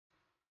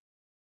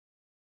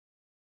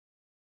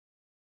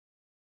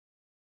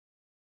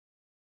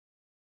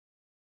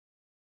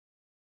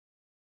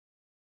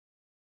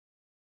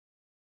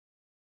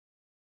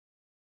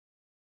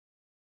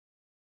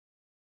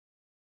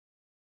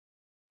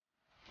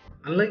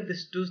Unlike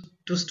these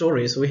two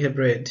stories we have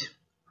read,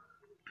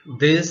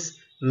 this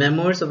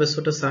Memoirs of a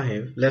Chota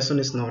Sahib lesson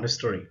is not a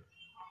story.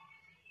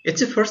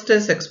 It's a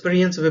first-hand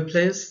experience of a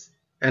place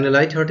and a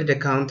light-hearted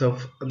account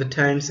of the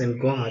times in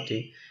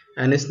Guwahati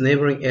and its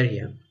neighboring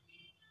area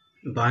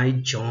by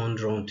John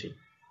Ronti.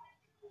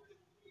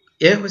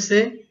 এয়া হৈছে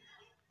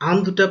আন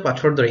দুটা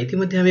পাঠৰ দৰে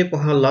ইতিমধ্যে আমি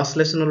পঢ়া last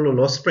লেসনৰ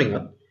lost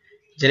স্প্ৰিঙত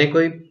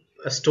যেনেকৈ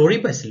ষ্টৰী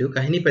পাইছিলো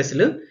কাহিনী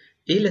পাইছিলো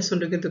এই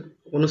লেসনটো কিন্তু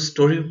কোনো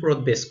ষ্টৰীৰ ওপৰত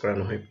বেছ কৰা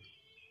নহয়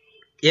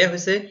এয়া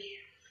হৈছে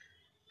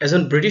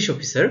এজন ব্ৰিটিছ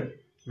অফিচাৰ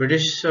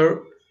ব্ৰিটিছৰ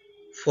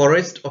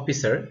ফৰেষ্ট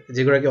অফিচাৰ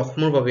যিগৰাকী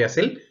অসমৰ বাবে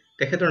আছিল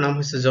তেখেতৰ নাম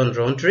হৈছে জন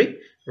ৰন্ট্ৰি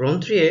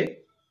ৰন্ট্ৰিয়ে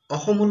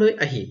অসমলৈ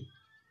আহি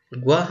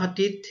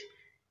গুৱাহাটীত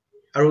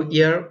আৰু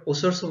ইয়াৰ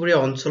ওচৰ চুবুৰীয়া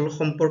অঞ্চল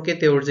সম্পৰ্কে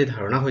তেওঁৰ যে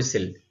ধাৰণা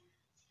হৈছিল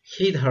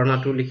সেই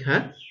ধাৰণাটো লিখা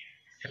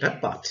এটা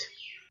পাঠ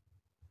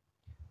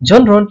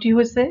জন ৰন্ট্ৰি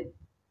হৈছে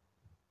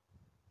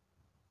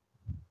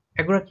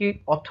এগৰাকী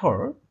অথৰ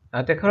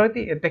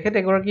তেখেত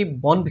এগৰাকী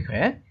বন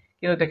বিষয়া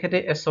কিন্তু তেখেতে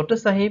চটা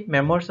Sahib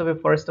মেমৰ্স of A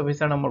forest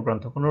officer নামৰ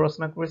গ্ৰন্থখনো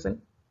ৰচনা কৰিছিল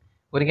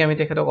গতিকে আমি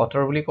তেখেতক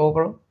অথৰ বুলি ক'ব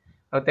পাৰোঁ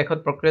আৰু তেখেত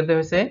প্ৰকৃততে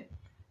হৈছে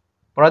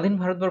পৰাধীন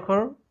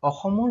ভাৰতবৰ্ষৰ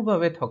অসমৰ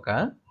বাবে থকা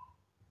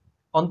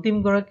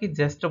অন্তিমগৰাকী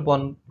জ্যেষ্ঠ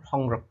বন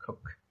সংৰক্ষক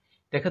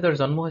তেখেতৰ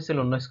জন্ম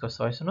হৈছিল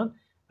 1906 চনত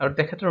আৰু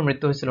তেখেতৰ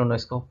মৃত্যু হৈছিল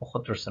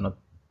 1975 চনত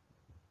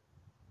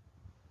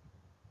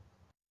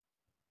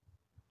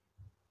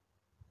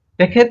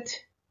তেখেত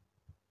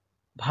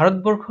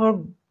ভাৰতবৰ্ষৰ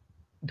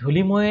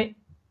ধূলিময়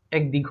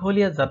এক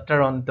দীঘলীয়া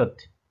যাত্ৰাৰ অন্তত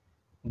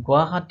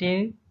গুৱাহাটীৰ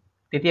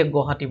তেতিয়া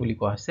গুৱাহাটী বুলি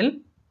কোৱা হৈছিল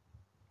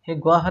সেই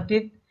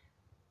গুৱাহাটীত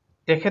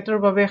তেখেতৰ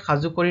বাবে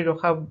সাজু কৰি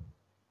ৰখা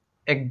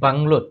এক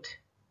বাংলোত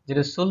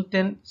যেটো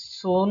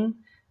সোণ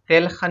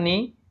তেলখানি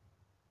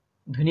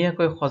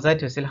ধুনীয়াকৈ সজাই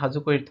থৈছিল সাজু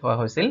কৰি থোৱা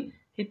হৈছিল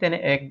সেই তেনে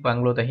এক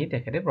বাংলোত আহি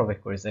তেখেতে প্ৰৱেশ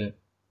কৰিছিল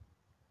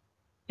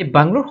এই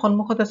বাংলোৰ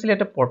সন্মুখত আছিল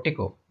এটা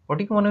পৰ্টিকো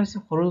মানে হৈছে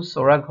সৰু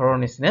চৰা ঘৰৰ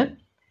নিচিনা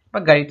বা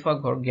গাড়ী থোৱা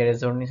ঘৰ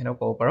গ্যাৰেজৰ নিচিনা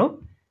ক'ব পাৰো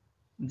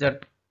যাৰ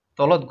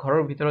তলত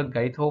ঘৰৰ ভিতৰত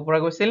গাড়ী থব পৰা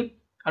গৈছিল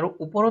আৰু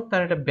ওপৰত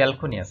তাৰ এটা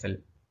বেলকনি আছিল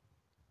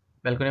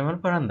বেলকনি মানে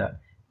বাৰান্দা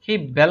সেই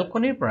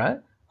বেলকনিৰ পৰা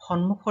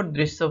সন্মুখৰ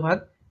দৃশ্যভাগ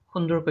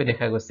সুন্দৰকৈ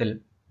দেখা গৈছিল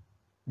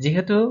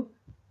যেহেতু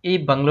এই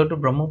বাংলোটো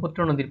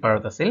ব্ৰহ্মপুত্ৰ নদীৰ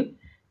পাৰত আছিল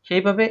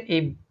সেইভাবে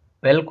এই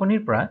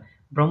বেলকনিৰ পৰা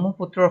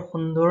ব্ৰহ্মপুত্ৰৰ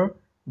সুন্দৰ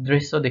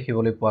দৃশ্য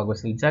দেখিবলৈ পোৱা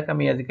গৈছিল যাক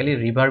আমি আজিকালি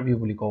ৰিভাৰ ভিউ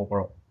বুলি ক'ব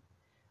পাৰো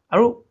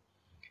আৰু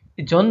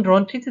জন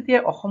ৰন্ট্ৰি যেতিয়া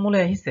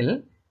অসমলৈ আহিছিল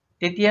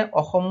তেতিয়া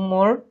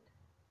অসমৰ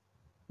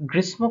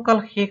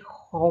গ্ৰীষ্মকাল শেষ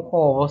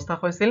অৱস্থা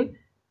হৈছিল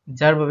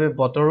যাৰ বাবে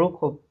বতৰো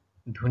খুব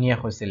ধুনীয়া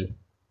হৈছিল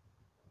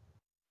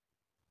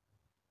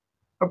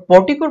আৰু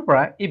পৰ্টিকৰ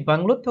পৰা এই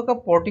বাংলোত থকা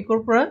পৰ্টিকৰ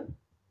পৰা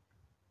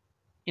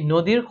এই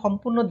নদীৰ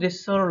সম্পূৰ্ণ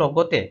দৃশ্যৰ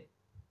লগতে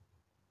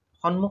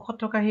সন্মুখত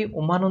থকা এই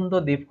উমানন্দ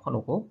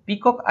দ্বীপখনকো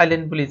পিকক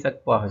আইল্যান্ড বুলি যাক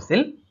কোৱা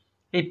হৈছিল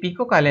এই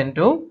পিকক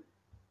আইল্যান্ডটো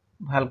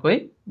ভালকৈ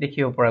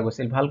দেখিব পৰা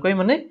গৈছিল ভালকৈ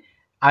মানে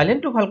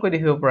আইল্যান্ডটো ভালকৈ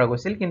দেখিব পৰা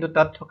গৈছিল কিন্তু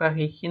তাত থকা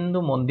এই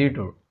হিন্দু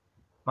মন্দিৰটোৰ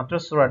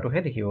মাত্ৰ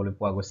চূড়াটোহে দেখিবলৈ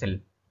পোৱা গৈছিল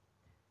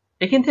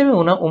এইখিনিতে আমি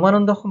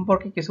উমানন্দ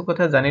সম্পৰ্কে কিছু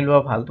কথা জানি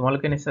লোৱা ভাল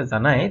তোমালোকে নিশ্চয়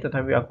জানাই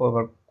তথাপি আকৌ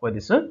এবাৰ কৈ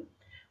দিছো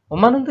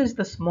Umananda is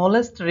the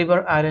smallest river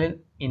island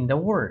in the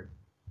world,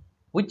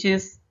 which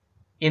is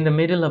in the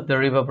middle of the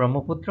river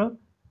Brahmaputra.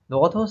 The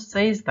author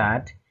says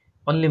that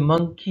only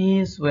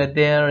monkeys were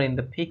there in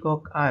the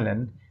Peacock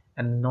Island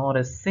and not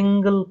a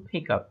single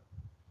peacock.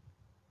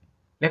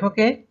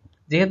 লেখকে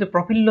যেহেতু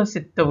প্ৰফুল্ল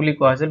চিত্ত বুলি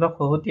কোৱা হৈছিল বা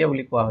খহতীয়া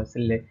বুলি কোৱা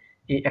হৈছিল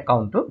এই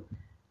একাউণ্টটো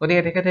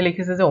গতিকে তেখেতে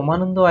লিখিছে যে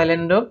উমানন্দ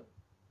আইল্যান্ডক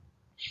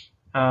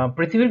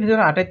পৃথিৱীৰ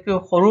ভিতৰত আটাইতকৈ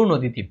সৰু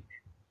নদীদ্বীপ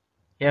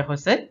এয়া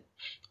হৈছে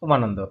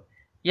উমানন্দ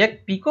ইয়াক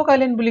পিকক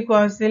আইল্যান্ড বুলি কোৱা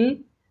হৈছিল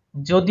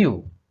যদিও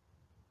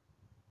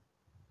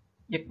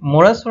এক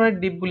মৰাচৰাইৰ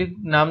দ্বীপ বুলি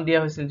নাম দিয়া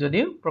হৈছিল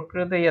যদিও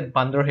প্ৰকৃততে ইয়াত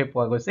বান্দৰহে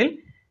পোৱা গৈছিল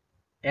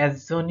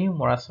এজনীও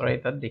মৰাচৰাই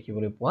তাত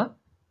দেখিবলৈ পোৱা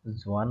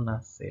যোৱা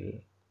নাছিল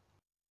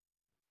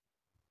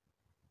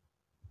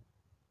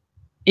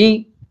এই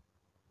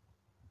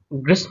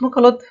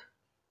গ্ৰীষ্মকালত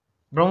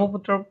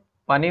ব্ৰহ্মপুত্ৰৰ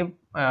পানী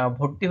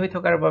ভৰ্তি হৈ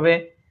থকাৰ বাবে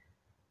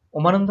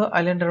উমানন্দ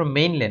আইল্যান্ড আৰু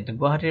মেইনল্যান্ড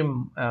গুৱাহাটীৰ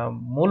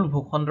মূল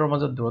ভূখণ্ডৰ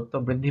মাজত দূৰত্ব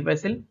বৃদ্ধি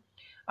পাইছিল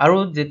আৰু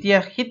যেতিয়া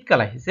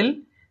শীতকাল আহিছিল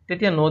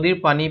তেতিয়া নদীৰ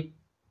পানী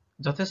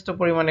যথেষ্ট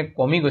পৰিমাণে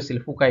কমি গৈছিল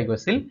শুকাই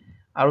গৈছিল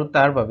আৰু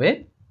তাৰ বাবে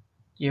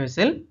কি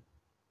হৈছিল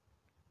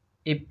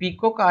এই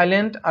পিকক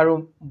আইল্যান্ড আৰু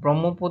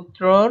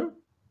ব্ৰহ্মপুত্ৰৰ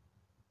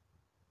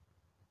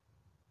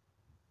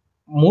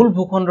মূল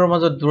ভূখণ্ডৰ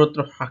মাজত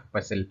দূৰত্ব হ্ৰাস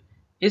পাইছিল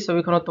এই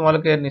ছবিখনত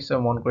তোমালোকে নিশ্চয়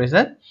মন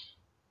কৰিছা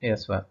এয়া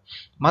চোৱা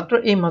মাত্ৰ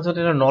এই মাজত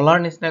এটা নলাৰ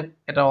নিচিনা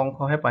এটা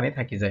অংশহে পানী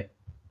থাকি যায়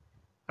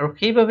আৰু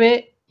সেইভাবে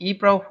ই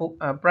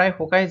প্ৰায়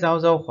শুকাই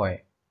যাও হয়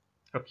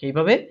আৰু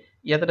সেইভাবে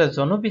ইয়াত এটা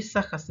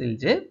জনবিশ্বাস আছিল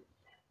যে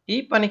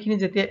এই পানীখিনি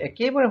যেতিয়া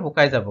একেবাৰে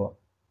শুকাই যাব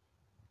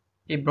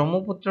এই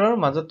ব্ৰহ্মপুত্ৰৰ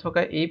মাজত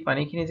থকা এই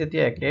পানীখিনি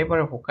যেতিয়া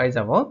একেবাৰে শুকাই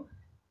যাব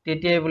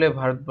তেতিয়াই বোলে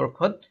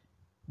ভাৰতবৰ্ষত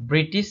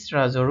ব্ৰিটিছ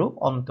ৰাজৰো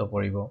অন্ত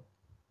পৰিব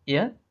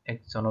ইয়া এক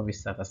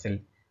জনবিশ্বাস আছিল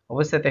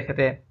অৱশ্যে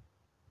তেখেতে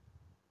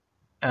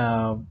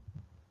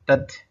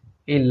তাত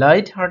এই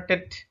লাইট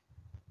হাৰ্টেড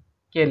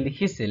কে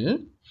লিখিছিল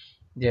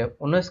যে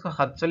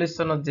 1947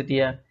 চনত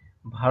যেতিয়া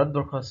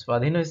ভাৰতবৰ্ষ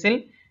স্বাধীন হৈছিল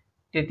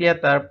তেতিয়া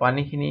তাৰ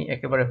পানীখিনি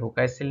একেবাৰে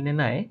শুকাইছিল নে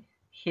নাই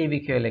সেই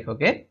বিষয়ে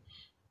লেখকে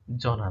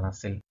জনা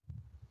নাছিল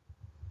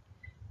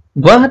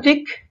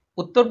গুৱাহাটীক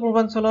উত্তৰ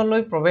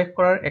পূৰ্বাঞ্চললৈ প্ৰৱেশ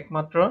কৰাৰ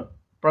একমাত্ৰ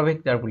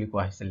প্ৰৱেশদ্বাৰ বুলি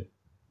কোৱা হৈছিল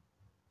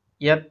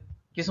ইয়াত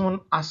কিছুমান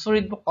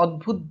আচৰিত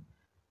অদ্ভুত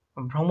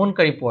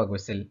ভ্ৰমণকাৰী পোৱা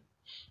গৈছিল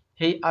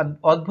সেই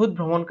অদ্ভুত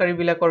ভ্ৰমণকাৰী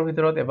বিলাকৰ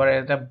ভিতৰত এবাৰ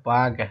এটা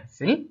বাঘ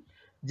আছিল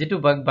যেটো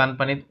বাঘ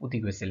বানপানীত উটি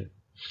গৈছিল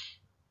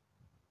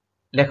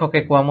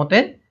লেখকে কোৱা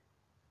মতে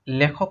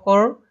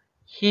লেখকৰ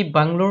সেই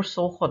বাংলোৰ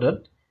চৌহদত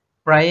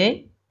প্ৰায়ে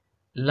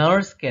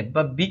লাৰ্জ কেট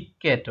বা বিগ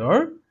কেটৰ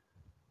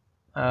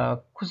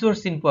খুজৰ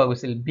চিন পোৱা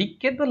গৈছিল বিগ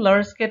কেট বা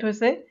লাৰ্জ কেট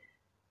হৈছে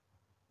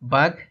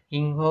বাঘ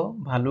সিংহ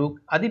ভালুক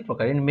আদি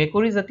প্ৰকাৰৰ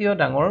মেকুৰী জাতীয়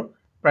ডাঙৰ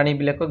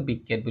প্ৰাণীবিলাকক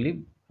বিগ কেট বুলি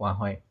কোৱা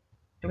হয়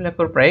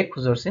এইবিলাকৰ প্ৰায়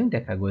খুজৰ চিন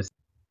দেখা গৈছে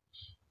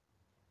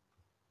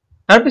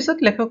তাৰ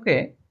পিছত লেখকে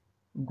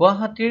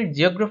গুৱাহাটীৰ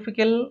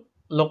জিওগ্ৰাফিকেল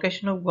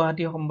লোকেশন অফ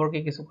গুৱাহাটী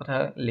সম্পৰ্কে কিছু কথা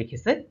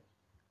লিখিছে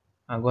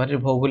গুৱাহাটীৰ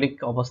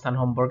ভৌগোলিক অৱস্থান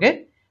সম্পৰ্কে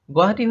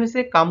গুৱাহাটী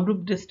হৈছে কামৰূপ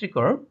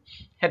ডিস্ট্ৰিক্টৰ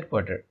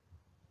হেডকোৱাৰ্টাৰ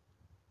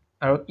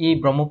আৰু ই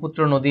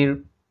ব্ৰহ্মপুত্ৰ নদীৰ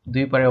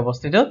দুই পাৰে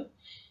অৱস্থিত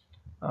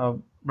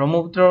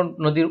ব্ৰহ্মপুত্ৰ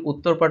নদীৰ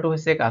উত্তৰ পাৰটো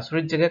হৈছে এক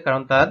আচৰিত জায়গা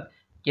কাৰণ তাত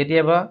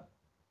কেতিয়াবা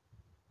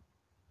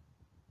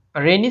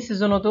ৰেইনি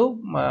সিজনতো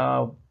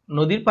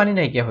নদীৰ পানী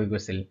নাইকিয়া হৈ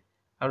গৈছিল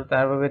আৰু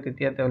তাৰ বাবে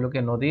তেতিয়া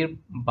তেওঁলোকে নদীৰ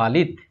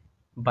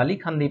বালি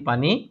খান্দি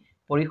পানী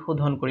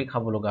পৰিশোধন কৰি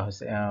খাব লগা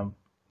হৈছে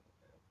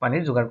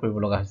পানীৰ যোগাৰ কৰিব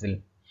লগা হৈছিল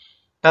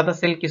তাত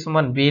আছিল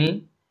কিছুমান বিল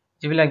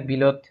যিবিলাক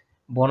বিলত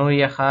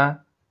বনৰীয়া হাঁহ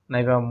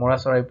নাইবা মৰা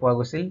চৰাই পোৱা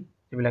গৈছিল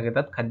যিবিলাকে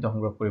তাত খাদ্য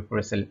সংগ্ৰহ কৰি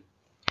ফুৰিছিল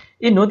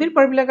এই নদীৰ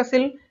পাৰবিলাক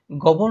আছিল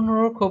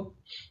গভৰ্ণৰৰ খুব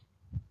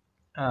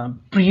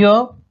প্ৰিয়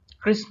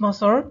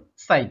ক্ৰিসমাছৰ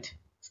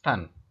স্থান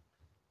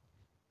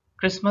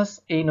ক্ৰিসমাছ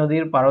এই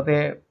নদীৰ পাৰতে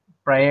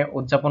প্ৰায়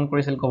উদযাপন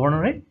কৰিছিল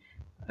গভৰ্ণৰে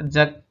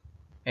যাক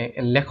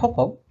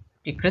লেখকক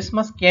এই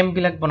ক্ৰিসমাছ কেম্প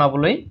বিলাক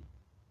বনাবলৈ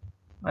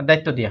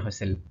দায়িত্ব দিয়া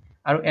হৈছিল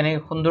আৰু এনে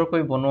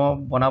সুন্দৰকৈ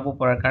বনাব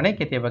পৰাৰ কাৰণে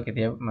কেতিয়াবা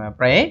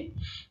প্ৰায়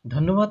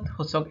ধন্যবাদ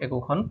সূচক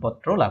একোখন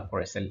পত্ৰ লাভ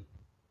কৰিছিল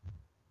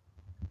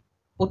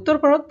উত্তৰ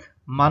পাৰত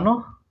মানহ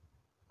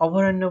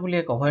অভয়াৰণ্য বুলি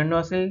এক অভয়াৰণ্য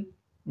আছিল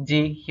যি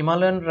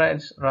হিমালয়ান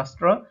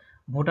ৰাষ্ট্ৰ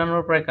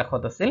ভূটানৰ প্ৰায়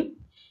কাষত আছিল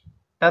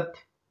তাত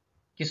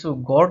কিছু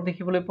গড়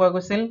দেখিবলৈ পোৱা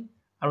গৈছিল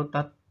আৰু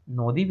তাত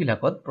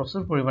নদীবিলাকত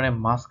প্ৰচুৰ পৰিমাণে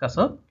মাছ কাছ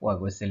পোৱা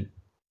গৈছিল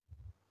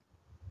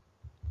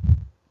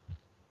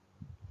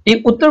এই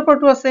উত্তৰ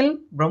পাৰটো আছিল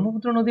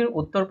ব্ৰহ্মপুত্ৰ নদীৰ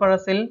উত্তৰ পাৰ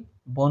আছিল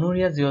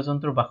বনৰীয়া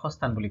জীৱ-জন্তুৰ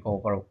বাসস্থান বুলি ক'ব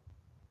পাৰো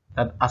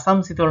তাত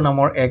আসাম চিতল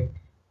নামৰ এক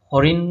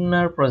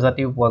হৰিণৰ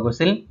প্ৰজাতিও পোৱা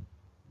গৈছিল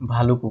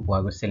ভালুকো পোৱা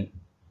গৈছিল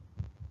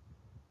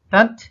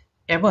তাত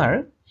এবাৰ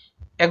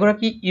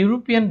এগৰাকী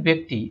ইউৰোপিয়ান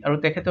ব্যক্তি আৰু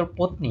তেখেতৰ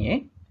পত্নীয়ে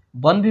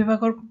বন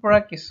বিভাগৰ পৰা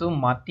কিছু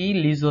মাটি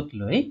লিজত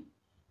লৈ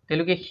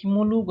তেওঁলোকে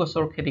শিমলু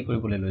গছৰ খেতি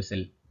কৰিবলৈ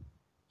লৈছিল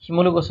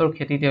শিমলু গছৰ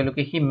খেতি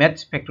তেওঁলোকে হি মেটছ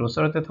ফেক্টৰী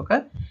ওচৰতে থকা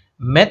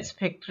মেটছ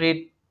ফেক্টৰীত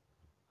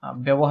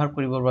ব্যৱহাৰ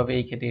কৰিবৰ বাবে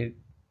এই খেতিৰ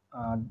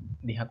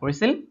দিহা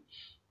কৰিছিল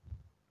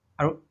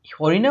আৰু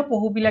হৰিণা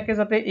পহুবিলাকে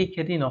যাতে এই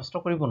খেতি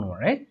নষ্ট কৰিব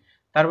নোৱাৰে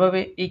তাৰ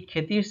বাবে এই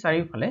খেতিৰ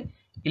চাৰিওফালে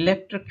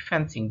ইলেক্ট্ৰিক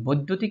ফেন্সিং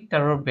বৈদ্যুতিক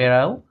তাৰৰ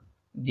বেৰাও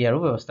দিয়াৰো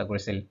ব্যৱস্থা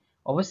কৰিছিল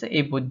অৱশ্যে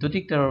এই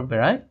বৈদ্যুতিক তাৰৰ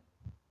বেৰাই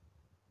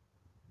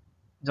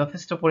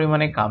যথেষ্ট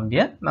পৰিমাণে কাম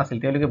দিয়া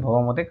নাছিল তেওঁলোকে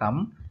ভবামতে কাম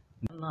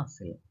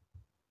নাছিল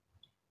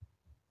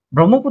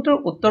ব্ৰহ্মপুত্ৰৰ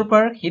উত্তৰ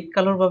পাৰ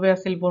শীতকালৰ বাবে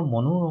আছিল বৰ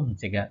মনোৰম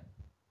জেগা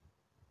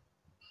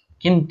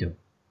কিন্তু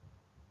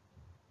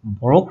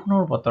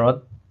বৰষুণৰ বতৰত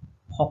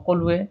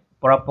সকলোৱে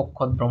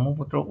পৰাপক্ষত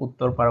ব্ৰহ্মপুত্ৰৰ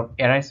উত্তৰ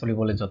পাৰক এৰাই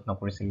চলিবলৈ যত্ন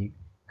কৰিছিল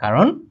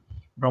কাৰণ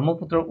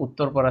ব্ৰহ্মপুত্ৰৰ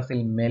উত্তৰ পাৰ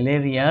আছিল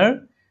মেলেৰিয়াৰ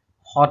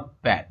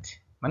হটবেড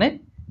মানে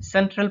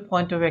সেন্ট্ৰেল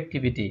পইণ্ট অফ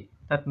এক্টিভিটি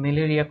তাত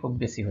মেলেৰিয়া খুব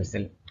বেছি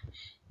হৈছিল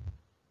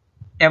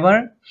এবাৰ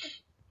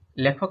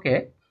লেখকে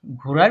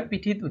ঘোঁৰাৰ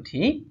পিঠিত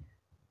উঠি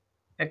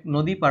এক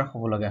নদী পাৰ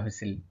হ'ব লগা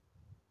হৈছিল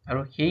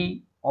আৰু সেই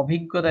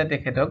অভিজ্ঞতাই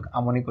তেখেতক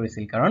আমনি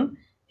কৰিছিল কাৰণ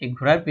এই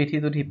ঘোঁৰাৰ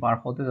পিঠিত উঠি পাৰ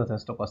হওঁতে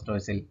যথেষ্ট কষ্ট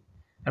হৈছিল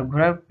আৰু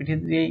ঘোঁৰাৰ পিঠিত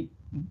উঠি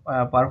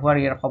পাৰ হোৱাৰ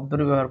ইয়াৰ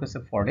শব্দটো ব্যৱহাৰ কৰিছে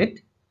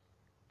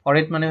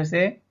ফৰেট মানে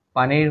হৈছে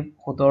পানীৰ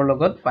সোঁতৰ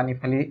লগত পানী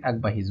ফালি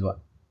আগবাঢ়ি যোৱা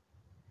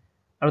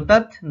আৰু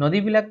তাত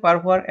নদীবিলাক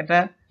পাৰ হোৱাৰ এটা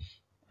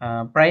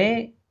প্ৰায়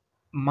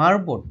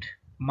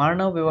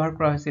মাৰনাও ব্যৱহাৰ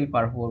কৰা হৈছিল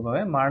পাৰ হ'বৰ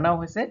বাবে মাৰনাও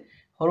হৈছে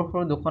সৰু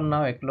সৰু দুখন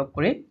নাও একলগ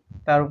কৰি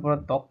তাৰ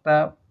ওপৰত তক্তা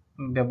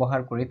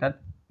ব্যৱহাৰ কৰি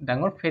তাত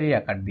ডাঙৰ ফেৰীৰ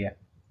আকাৰ দিয়া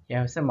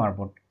এয়া হৈছে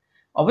মাৰবোট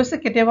অৱশ্যে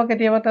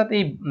কেতিয়াবা তাত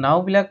এই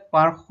নাওবিলাক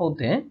পাৰ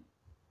হওঁতে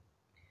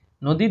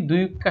নদীৰ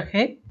দুই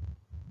কাষে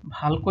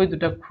ভালকৈ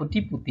দুটা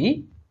খুঁটি পুতি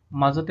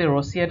মাজতে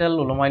ৰছী এডাল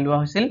ওলমাই লোৱা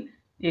হৈছিল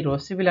এই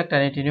ৰছীবিলাক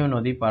টানি টানিও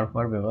নদী পাৰ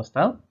হোৱাৰ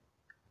ব্যৱস্থা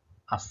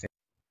আছে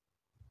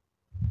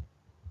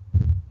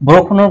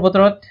বৰষুণৰ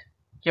বতৰত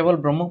কেৱল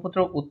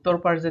ব্ৰহ্মপুত্ৰৰ উত্তৰ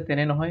পাৰ যে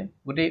তেনে নহয়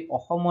গোটেই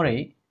অসমৰে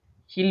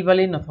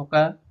শিলবালি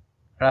নথকা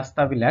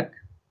ৰাস্তাবিলাক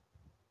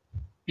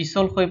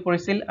পিছল হৈ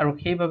পৰিছিল আৰু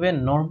সেইবাবে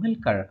নৰ্মেল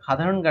কাৰ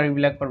সাধাৰণ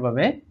গাড়ীবিলাকৰ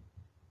বাবে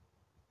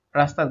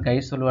ৰাস্তাত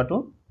গাড়ী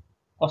চলোৱাটো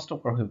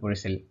কষ্টকৰ হৈ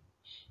পৰিছিল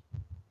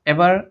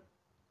এবাৰ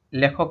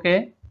লেখকে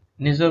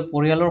নিজৰ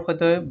পৰিয়ালৰ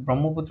সৈতে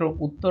ব্ৰহ্মপুত্ৰৰ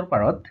উত্তৰ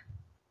পাৰত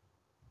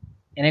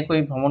এনেকৈ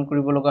ভ্ৰমণ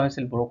কৰিব লগা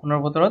হৈছিল বৰষুণৰ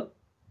বতৰত।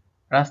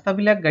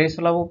 ৰাস্তাবিলাক গাড়ী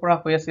চলাব পৰা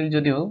হৈ আছিল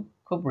যদিও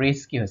খুব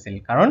ৰিস্কি হৈছিল,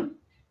 কাৰণ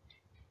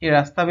এই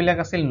ৰাস্তাবিলাক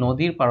আছিল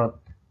নদীৰ পাৰত।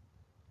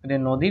 গতিকে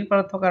নদীৰ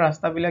পাৰত থকা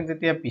ৰাস্তাবিলাক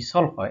যেতিয়া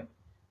পিছল হয়,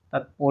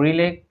 তাত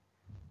পৰিলে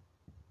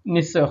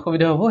নিশ্চয়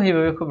অসুবিধা হ'ব,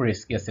 সেইবাবে খুব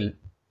ৰিস্কি আছিল।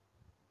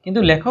 কিন্তু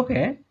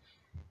লেখকে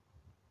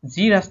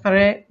যি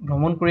ৰাস্তাৰে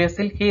ভ্ৰমণ কৰি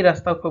আছিল সেই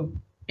ৰাস্তা খুব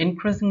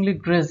ইনক্ৰিজিংলি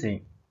গ্ৰেজি,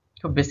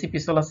 খুব বেছি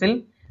পিছল আছিল,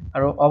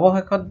 আৰু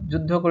অৱশেষত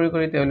যুদ্ধ কৰি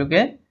কৰি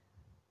তেওঁলোকে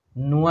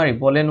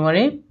বলে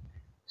নোৱাৰি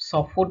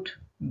 6 ফুট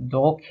দ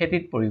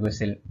খেতিত পৰি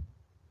গৈছিল।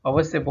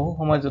 অৱশ্যে বহু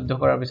সময় যুদ্ধ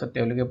কৰাৰ পিছত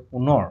তেওঁলোকে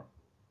পুনৰ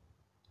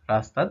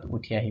ৰাস্তাত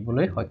উঠি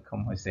আহিবলৈ সক্ষম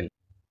হৈছিল।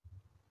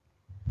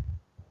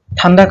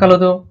 ঠাণ্ডা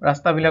কালতো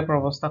ৰাস্তাবিলাকৰ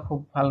অৱস্থা খুব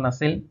ভাল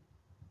নাছিল,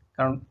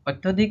 কাৰণ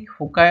অত্যধিক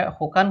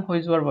শুকান হৈ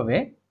যোৱাৰ বাবে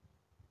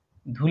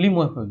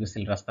ধূলিময় হৈ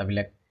গৈছিল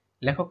ৰাস্তাবিলাক।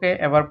 লেখকে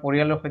এবাৰ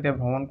পৰিয়ালৰ সৈতে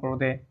ভ্ৰমণ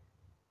কৰোঁতে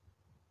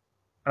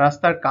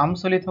ৰাস্তাৰ কাম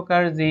চলি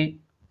থকাৰ যি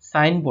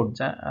সাইনবোৰ্ড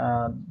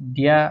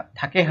দিয়া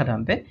থাকে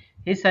সাধাৰণতে,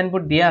 সেই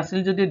সাইনবোৰ্ড দিয়া আছিল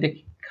যদিও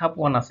দেখা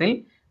পোৱা নাছিল,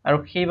 আৰু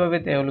সেইবাবে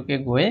তেওঁলোকে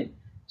গৈ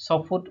 6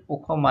 ফুট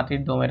ওখ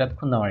মাটিৰ দম এটাত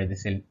খুন্দা মাৰি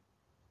দিছিল।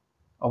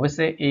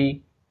 অৱশ্যে এই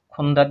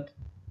খুন্দাত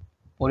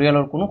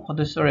পৰিয়ালৰ কোনো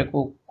সদস্যৰ একো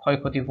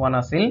ক্ষয়ক্ষতি হোৱা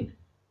নাছিল,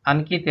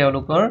 আনকি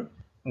তেওঁলোকৰ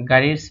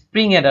গাড়ীৰ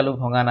স্প্ৰিং এডালো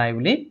ভঙা নাই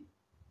বুলি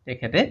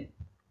তেখেতে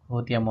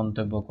ভূতীয়া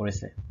মন্তব্য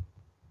কৰিছে।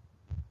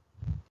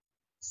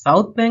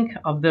 South bank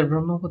of the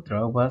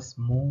Brahmaputra was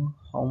more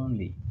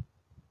homely.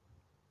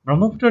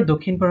 ব্ৰহ্মপুত্ৰৰ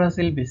দক্ষিণ পাৰ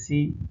আছিল বেছি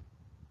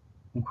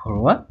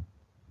ঘৰুৱা।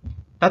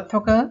 তাত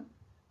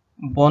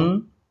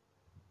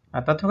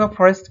থকা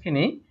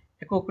ফৰেষ্টখিনি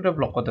একোটা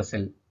ব্লকত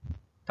আছিল।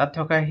 তাত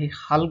থকা সেই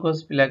শাল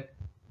গছবিলাক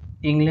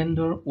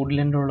ইংলেণ্ডৰ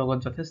উডলেণ্ডৰ লগত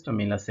যথেষ্ট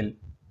মিল আছিল।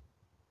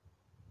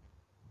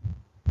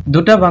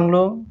 দুটা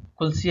বাংলো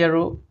কুলচি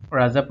আৰু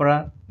ৰাজাপাৰা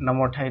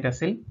নামৰ ঠাইত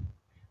আছিল।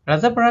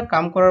 ৰাজাপাৰা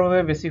কাম কৰাৰ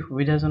বাবে বেছি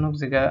সুবিধাজনক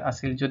জেগা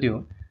আছিল যদিও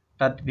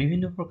তাত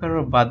বিভিন্ন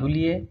প্ৰকাৰৰ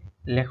বাদুলিয়ে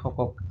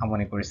লেখকক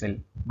আমনি কৰিছিল।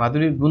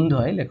 বাদুলিৰ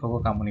গোন্ধই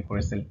লেখকক আমনি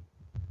কৰিছিল।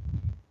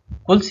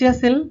 কুলচি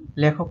আছিল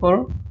লেখকৰ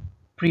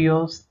প্ৰিয়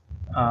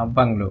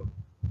বাংলো।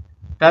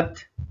 তাত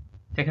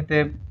তেখেতে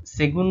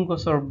চেগুন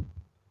গছৰ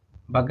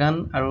বাগান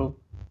আৰু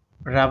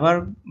ৰাবাৰ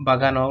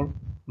বাগানৰ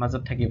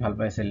মাজত থাকি ভাল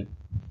পাইছিল।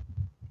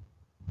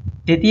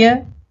 তেতিয়া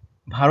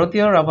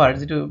ভাৰতীয় ৰাবাৰ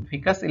যিটো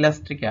ভিকাছ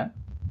ইলাষ্ট্ৰিকা,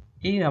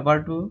 এই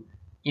ৰাবাৰটো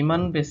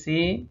ইমান বেছি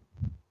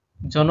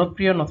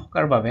জনপ্ৰিয়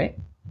নথকাৰ বাবে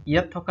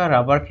ইয়াত থকা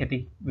ৰাবাৰ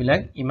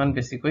খেতিবিলাক ইমান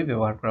বেছিকৈ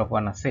ব্যৱহাৰ কৰা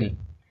হোৱা নাছিল,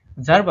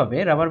 যাৰ বাবে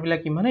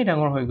ৰাবাৰবিলাক ইমানেই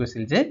ডাঙৰ হৈ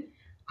গৈছিল যে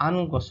আন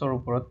গছৰ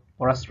ওপৰত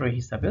পৰাশ্ৰয়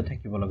হিচাপেও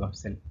থাকিব লগা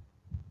হৈছিল।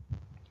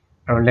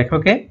 আৰু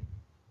লেখকে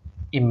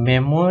এই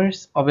মেমইৰ্ছ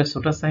অৱ এ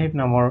চোটা চাহিব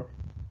নামৰ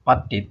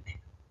পাঠটিত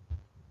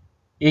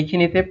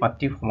এইখিনিতে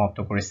পাঠটি সমাপ্ত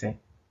কৰিছে।